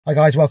Hi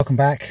guys, welcome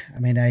back.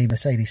 I'm in a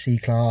Mercedes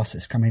C-Class.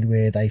 It's coming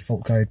with a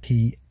fault code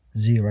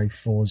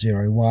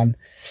P0401.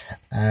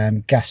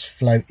 Gas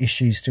flow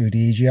issues through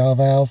the EGR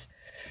valve.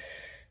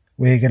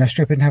 We're going to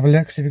strip it and have a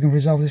look, see if we can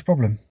resolve this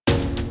problem.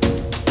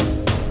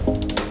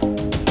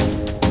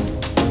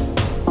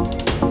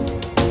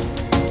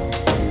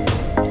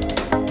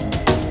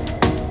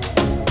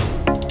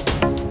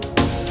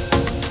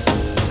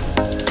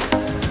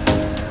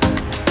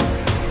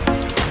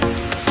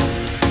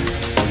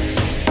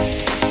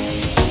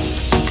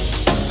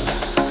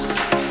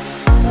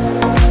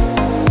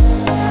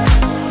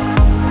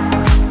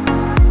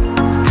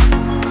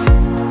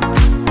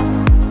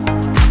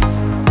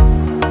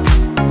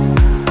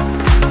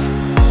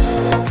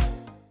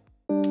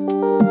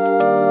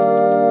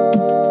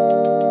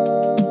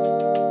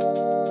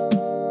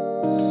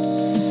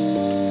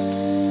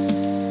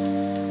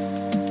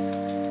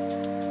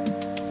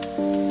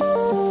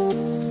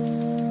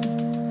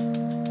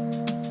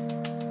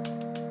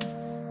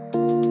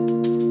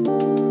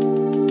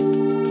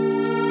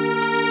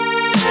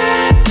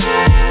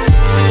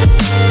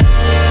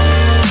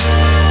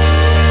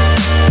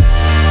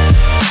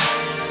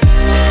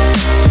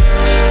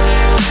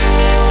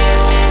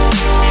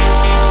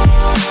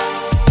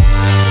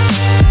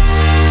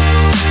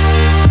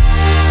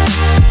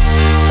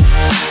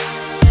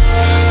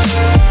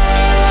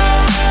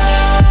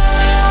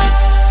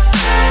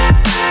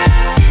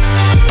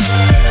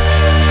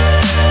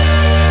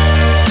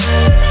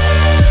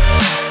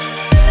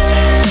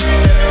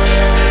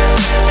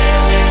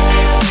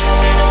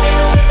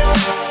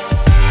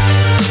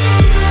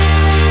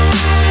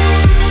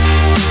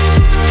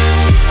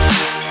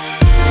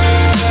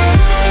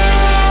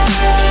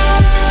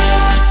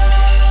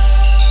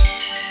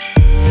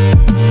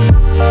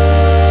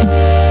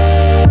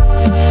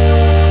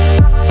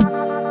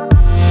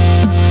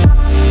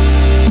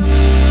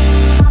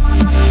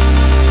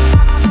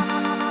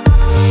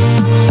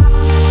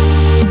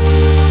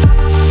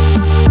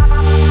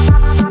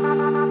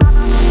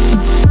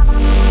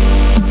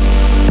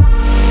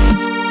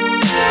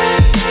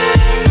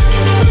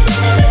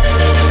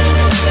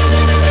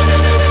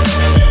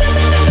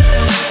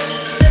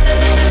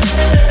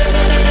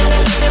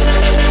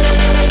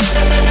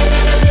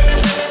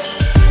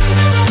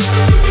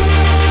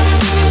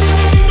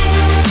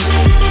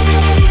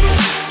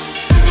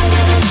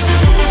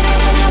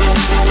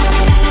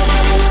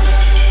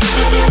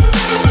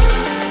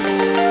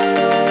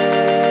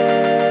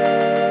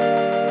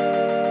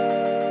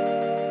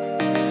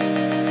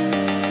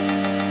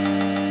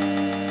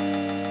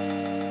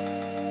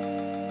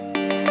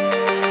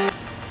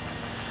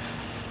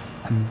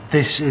 And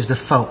this is the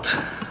fault.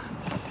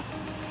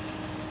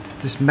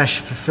 This mesh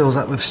fills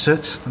up with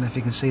soot, I don't know if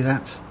you can see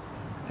that,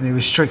 and it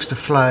restricts the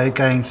flow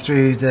going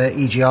through the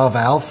EGR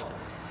valve,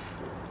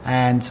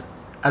 and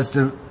as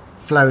the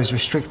flow is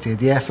restricted,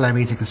 the airflow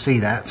meter can see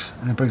that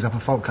and it brings up a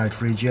fault code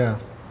for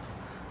EGR.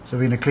 So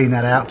we're going to clean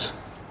that out,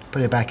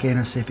 put it back in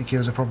and see if it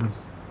cures the problem.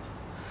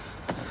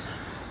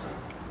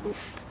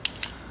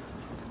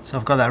 So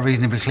I've got that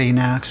reasonably clean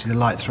now, I can see the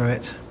light through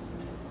it.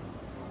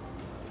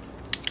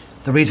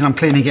 The reason I'm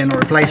cleaning it and not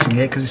replacing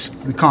it because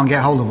we can't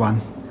get hold of one.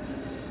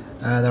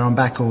 They're on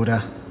back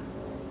order,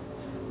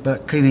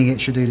 but cleaning it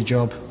should do the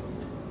job.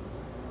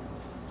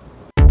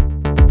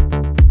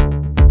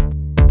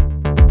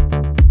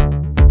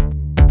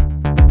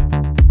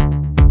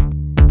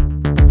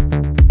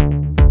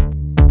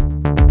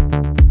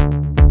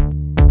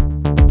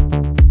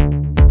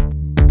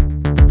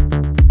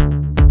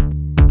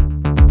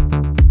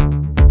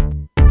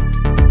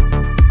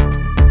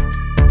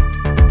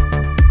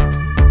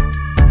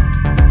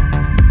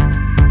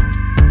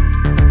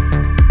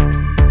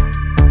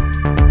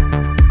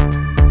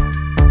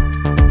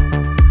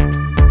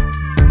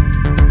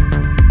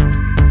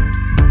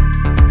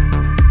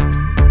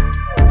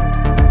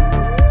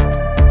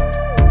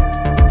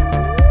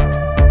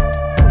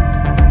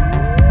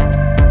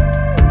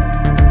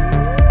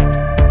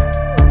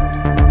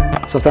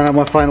 So I've done up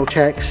my final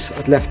checks.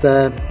 I've left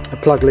a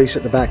plug loose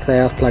at the back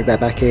there. I've plugged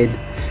that back in.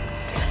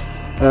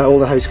 All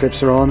the hose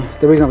clips are on.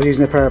 The reason I was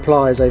using a pair of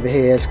pliers over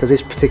here is because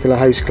this particular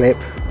hose clip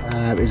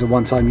is a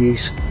one-time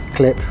use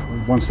clip.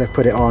 Once they've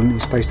put it on,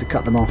 you're supposed to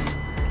cut them off.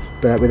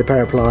 But with a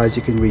pair of pliers,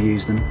 you can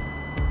reuse them.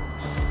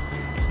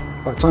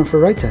 Right, time for a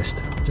road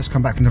test. Just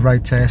come back from the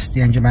road test. The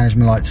engine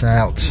management light's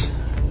out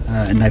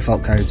and no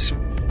fault codes.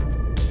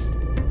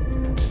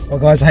 Well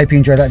guys, I hope you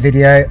enjoyed that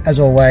video. As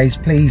always,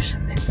 please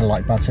hit the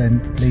like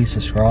button, please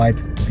subscribe.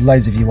 There's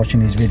loads of you watching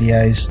these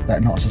videos that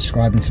are not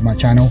subscribing to my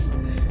channel.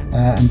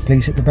 And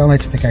please hit the bell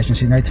notification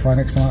so you're notified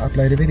next time I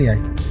upload a video.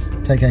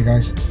 Take care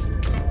guys.